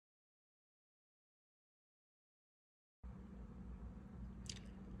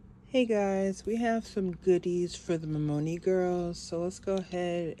Hey guys, we have some goodies for the Momoni girls, so let's go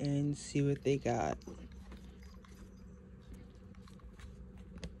ahead and see what they got.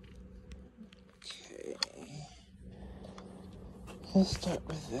 Okay, let's start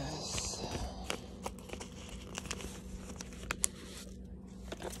with this.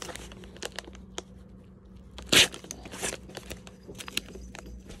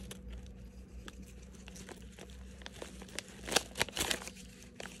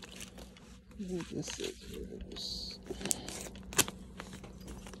 The scissors.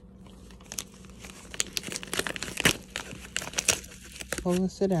 Hold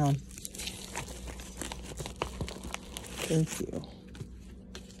it, sit down. Thank you.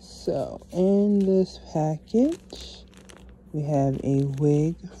 So, in this package, we have a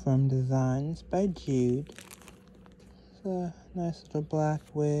wig from Designs by Jude. It's a nice little black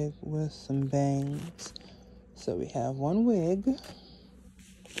wig with some bangs. So we have one wig.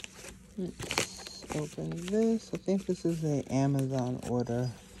 Let's open this. I think this is an Amazon order.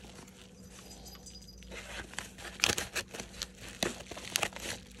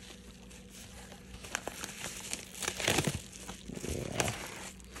 Yeah.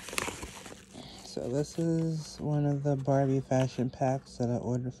 So this is one of the Barbie fashion packs that I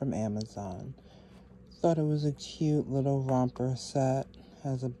ordered from Amazon. Thought it was a cute little romper set.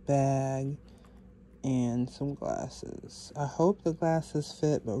 Has a bag and some glasses. I hope the glasses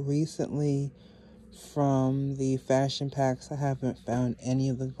fit, but recently from the fashion packs, I haven't found any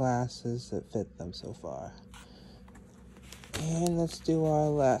of the glasses that fit them so far. And let's do our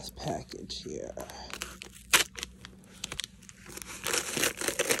last package here.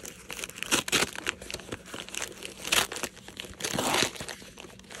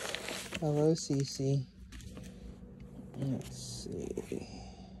 Hello, Cece. Let's see.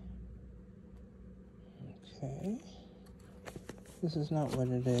 Okay. This is not what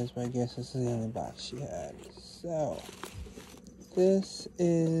it is, but I guess this is the only box she had. So, this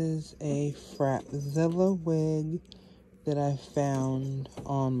is a Fratzilla wig that I found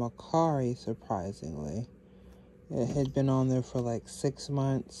on Mercari, surprisingly. It had been on there for like 6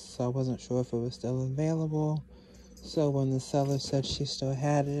 months, so I wasn't sure if it was still available. So when the seller said she still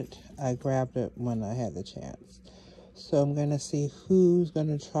had it, I grabbed it when I had the chance. So I'm going to see who's going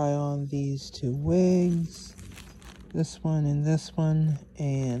to try on these two wigs. This one and this one,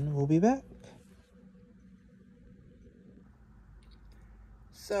 and we'll be back.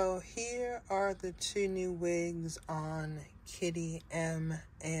 So here are the two new wigs on Kitty M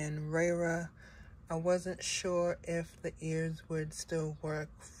and Rayra. I wasn't sure if the ears would still work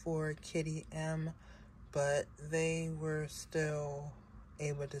for Kitty M, but they were still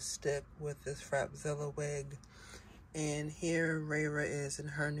able to stick with this Fratzilla wig. And here Rayra is in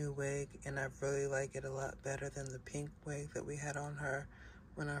her new wig, and I really like it a lot better than the pink wig that we had on her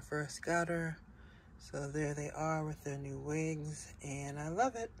when I first got her. So there they are with their new wigs, and I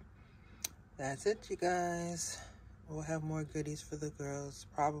love it. That's it, you guys. We'll have more goodies for the girls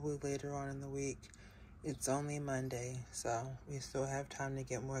probably later on in the week. It's only Monday, so we still have time to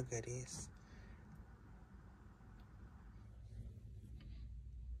get more goodies.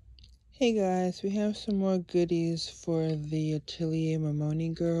 Hey guys, we have some more goodies for the Atelier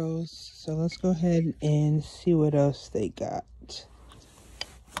Momoni girls. So let's go ahead and see what else they got.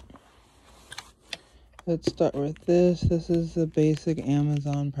 Let's start with this. This is the basic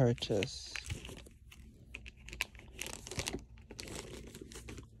Amazon purchase.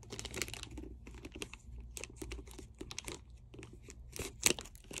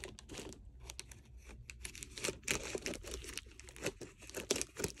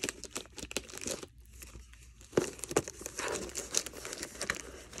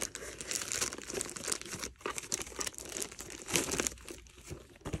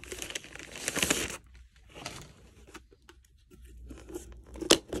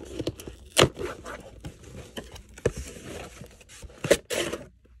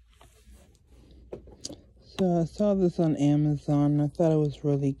 So I saw this on Amazon. I thought it was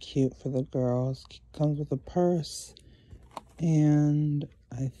really cute for the girls. Comes with a purse and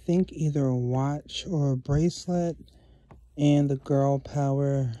I think either a watch or a bracelet and the girl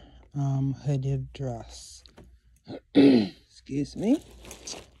power hooded dress. Excuse me.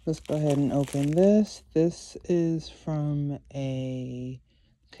 Let's go ahead and open this. This is from a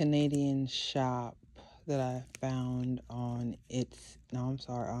Canadian shop that I found on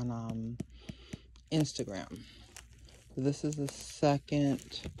Instagram. So this is the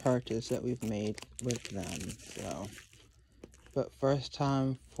second purchase that we've made with them. So, but first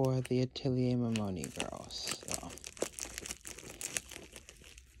time for the Atelier Momoni girls. So.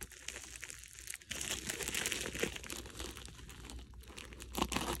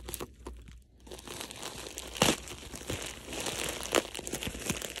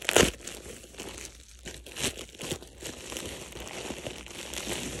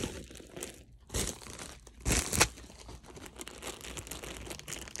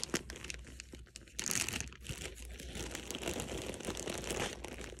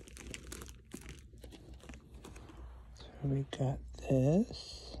 got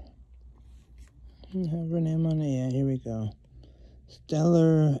this. I have her name on it. Yeah, here we go.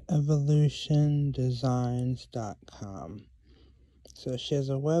 StellarEvolutionDesigns.com. So she has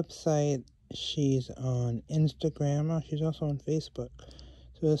a website. She's on Instagram. Oh, she's also on Facebook.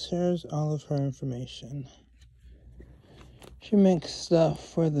 So this here's all of her information. She makes stuff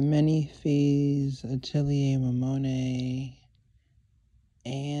for the Many Fees, Atelier Momoni,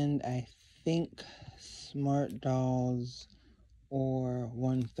 and I think Smart Dolls or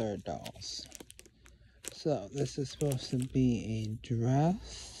 1/3 Dolls. So this is supposed to be a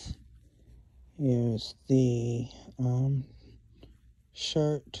dress. Here's the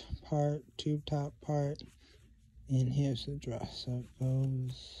shirt part, tube top part, and here's the dress. So it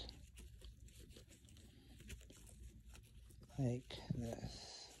goes like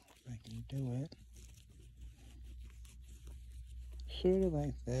this. If I can do it. Sort of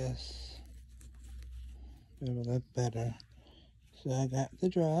like this. It would look better. So I got the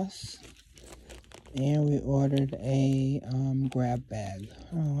dress. And we ordered a grab bag.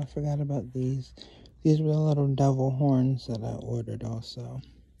 Oh, I forgot about these. These were the little devil horns that I ordered also.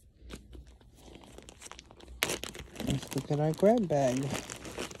 Let's look at our grab bag.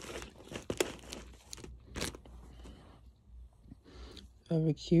 I have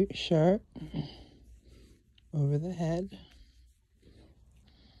a cute shirt over the head.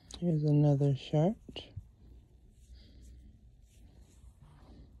 Here's another shirt.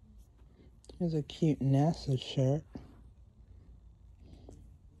 Here's a cute NASA shirt.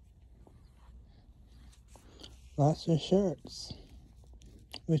 Lots of shirts,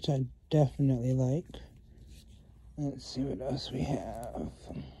 which I definitely like. Let's see what else we have.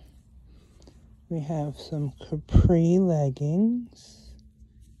 We have some capri leggings.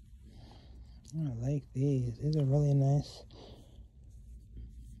 Oh, I like these. These are really nice.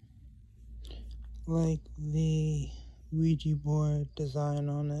 Like the Ouija board design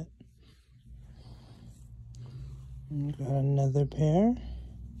on it. And got another pair.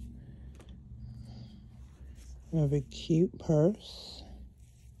 We have a cute purse.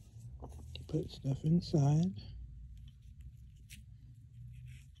 Put stuff inside.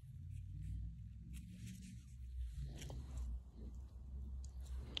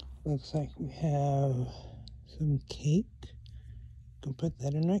 Looks like we have some cake. Can put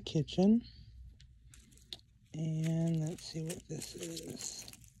that in our kitchen. And let's see what this is.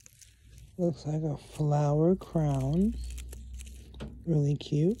 Looks like a flower crown. Really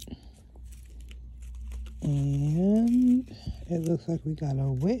cute. And it looks like we got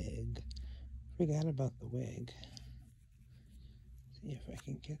a wig. Forgot about the wig. See if I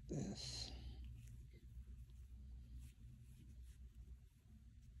can get this.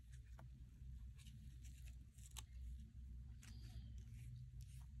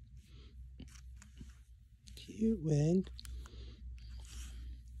 Cute wig.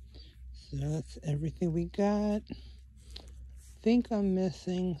 So that's everything we got. Think I'm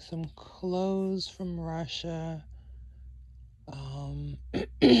missing some clothes from Russia.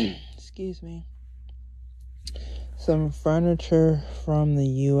 Excuse me. Some furniture from the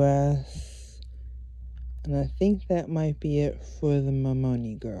US. And I think that might be it for the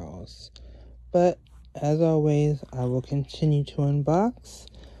Momoni girls. But as always, I will continue to unbox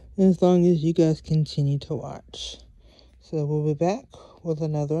as long as you guys continue to watch. So we'll be back with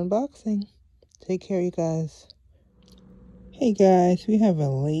another unboxing. Take care, you guys. Hey guys, we have a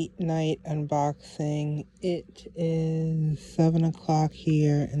late night unboxing. It is 7 o'clock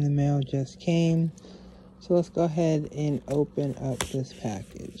here and the mail just came. So let's go ahead and open up this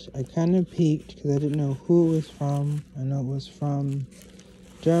package. I kind of peeked because I didn't know who it was from. I know it was from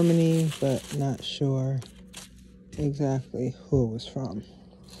Germany, but not sure exactly who it was from.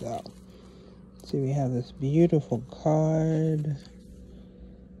 So, see, we have this beautiful card.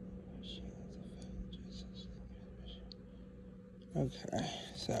 Okay,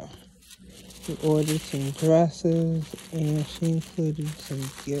 so we ordered some dresses and she included some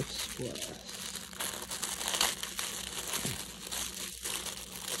gifts for us.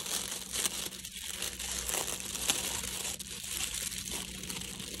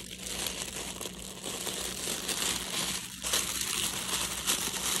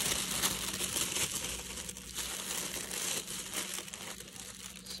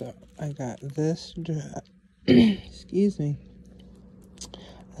 So I got this dress. Excuse me.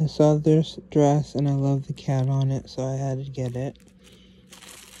 I saw this dress and I love the cat on it, so I had to get it.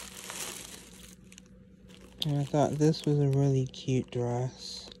 And I thought this was a really cute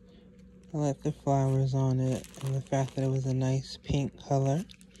dress. I like the flowers on it and the fact that it was a nice pink color.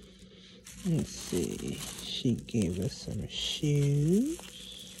 Let's see. She gave us some shoes.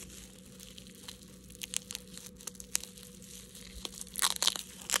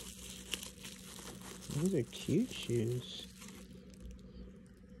 These are cute shoes.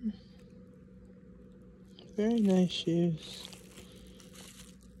 Very nice shoes.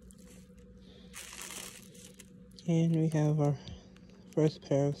 And we have our first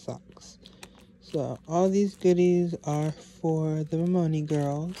pair of socks. So all these goodies are for the Momoni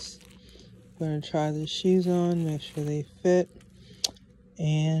girls. We're going to try the shoes on, make sure they fit.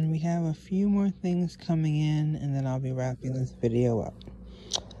 And we have a few more things coming in, and then I'll be wrapping this video up.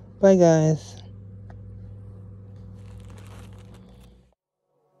 Bye guys.